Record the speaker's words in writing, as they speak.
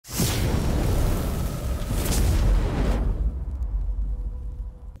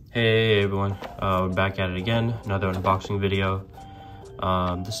Hey everyone, we're back at it again, another unboxing video.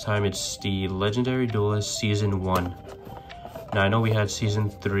 This time it's the Legendary Duelist Season 1. Now I know we had Season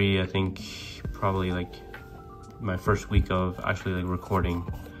 3, I think probably like my first week of actually like recording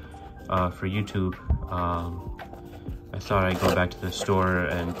for YouTube. I thought I'd go back to the store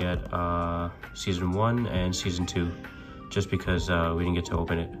and get Season 1 and Season 2 just because we didn't get to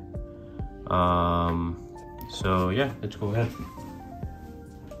open it. So yeah, let's go ahead.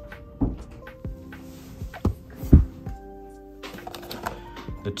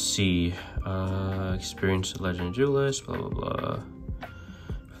 Let's see, experience Legendary Duelist, blah, blah, blah.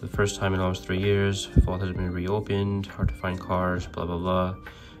 For the first time in almost 3 years, vault has been reopened, hard to find cards, blah, blah, blah.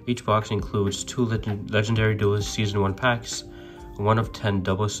 Each box includes 2 Legendary Duelist Season 1 packs, 1 of 10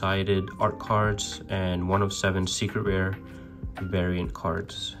 double-sided art cards, and 1 of 7 secret rare variant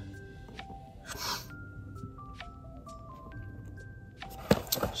cards.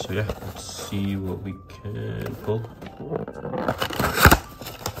 So yeah, let's see what we can pull.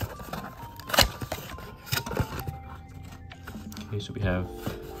 Okay, so we have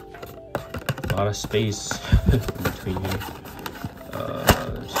a lot of space in between here.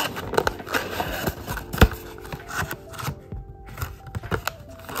 Let's see.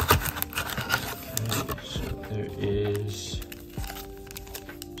 Okay, so there is.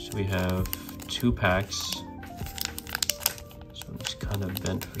 So we have 2 packs. This one's kind of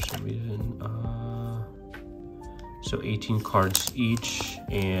bent for some reason. So 18 cards each,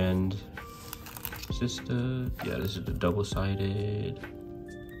 and is this the, yeah, this is the double-sided.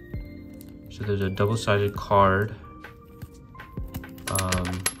 So there's a double-sided card,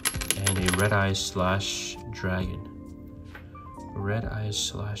 and a Red Eyes / Dragon. Red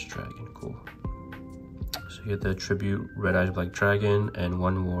Eyes / Dragon, cool. So you get the tribute Red Eyes Black Dragon and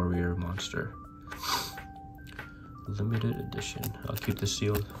 1 warrior monster. Limited edition. I'll keep this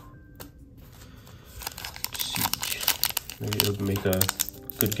sealed. Siege. Maybe it'll make a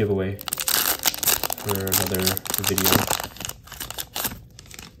good giveaway for another video.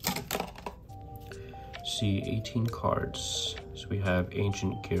 See, 18 cards. So we have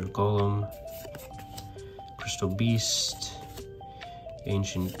Ancient Gear Golem, Crystal Beast,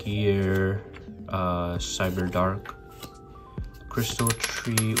 Ancient Gear, Cyber Dark, Crystal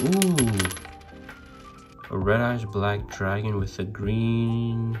Tree. Ooh, a Red Eyes Black Dragon with a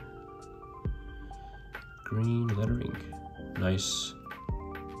green lettering. Nice.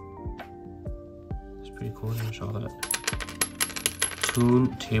 Pretty cool, I saw that.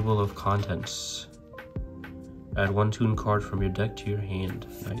 Toon Table of Contents. Add 1 toon card from your deck to your hand.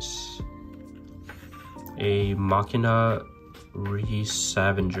 Nice. A Machina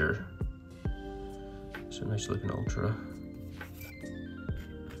Re-Savager. It's a nice looking ultra.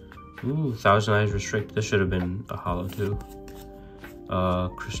 Ooh, Thousand Eyes Restrict. This should have been a holo too.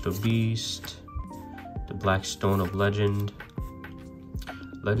 Crystal Beast. The Black Stone of Legend.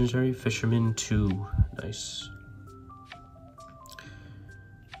 Legendary Fisherman 2. Nice.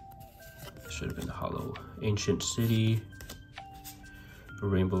 Should have been the holo. Ancient City.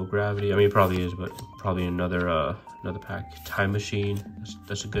 Rainbow Gravity. I mean, it probably is, but probably another pack. Time Machine.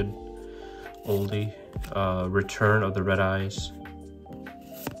 That's a good oldie. Return of the Red Eyes.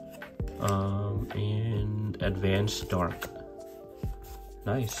 And Advanced Dark.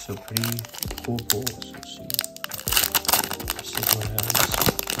 Nice. So pretty cool pulls. Let's see. Let's see what happens.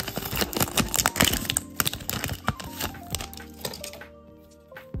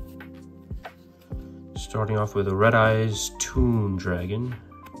 Starting off with a Red Eyes Toon Dragon.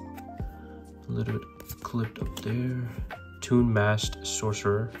 A little bit clipped up there. Toon Masked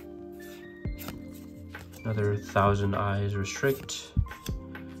Sorcerer. Another Thousand Eyes Restrict.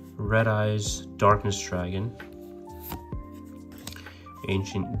 Red Eyes Darkness Dragon.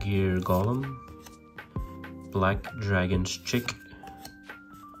 Ancient Gear Golem. Black Dragon's Chick.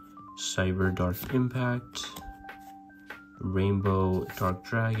 Cyber Dark Impact. Rainbow Dark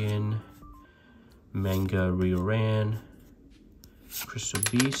Dragon. Manga Rioran, Crystal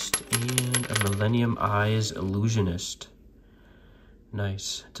Beast, and a Millennium Eyes Illusionist.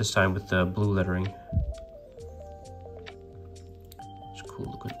 Nice. This time with the blue lettering. It's a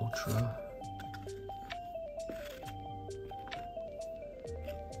cool looking ultra.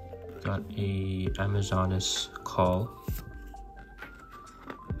 Got a Amazonas Call.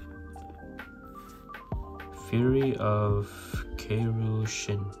 Fury of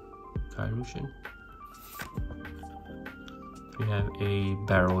Kairushin. We have a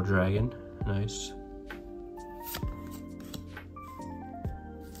Barrel Dragon. Nice.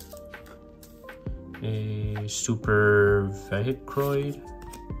 A Super Vehicroid.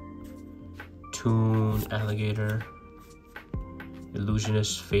 Toon Alligator.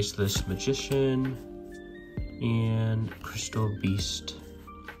 Illusionist, Faceless Magician, and Crystal Beast.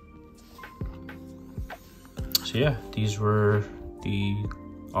 So yeah, these were the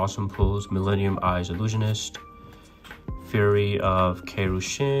awesome pulls. Millennium Eyes Illusionist, Fury of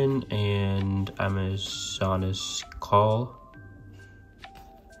Kerushin, and Amazonas Call.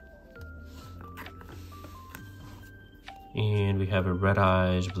 And we have a Red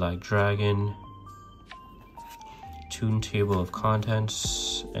Eyes Black Dragon, Toon Table of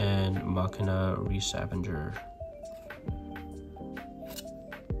Contents, and Machina Resavenger.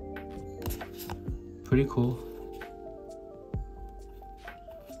 Pretty cool.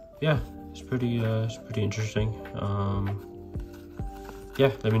 Yeah, it's pretty interesting.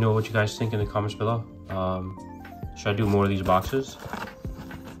 Yeah, let me know what you guys think in the comments below. Should I do more of these boxes?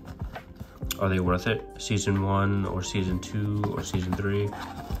 Are they worth it? Season 1 or Season 2 or Season 3?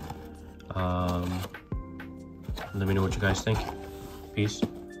 Let me know what you guys think. Peace.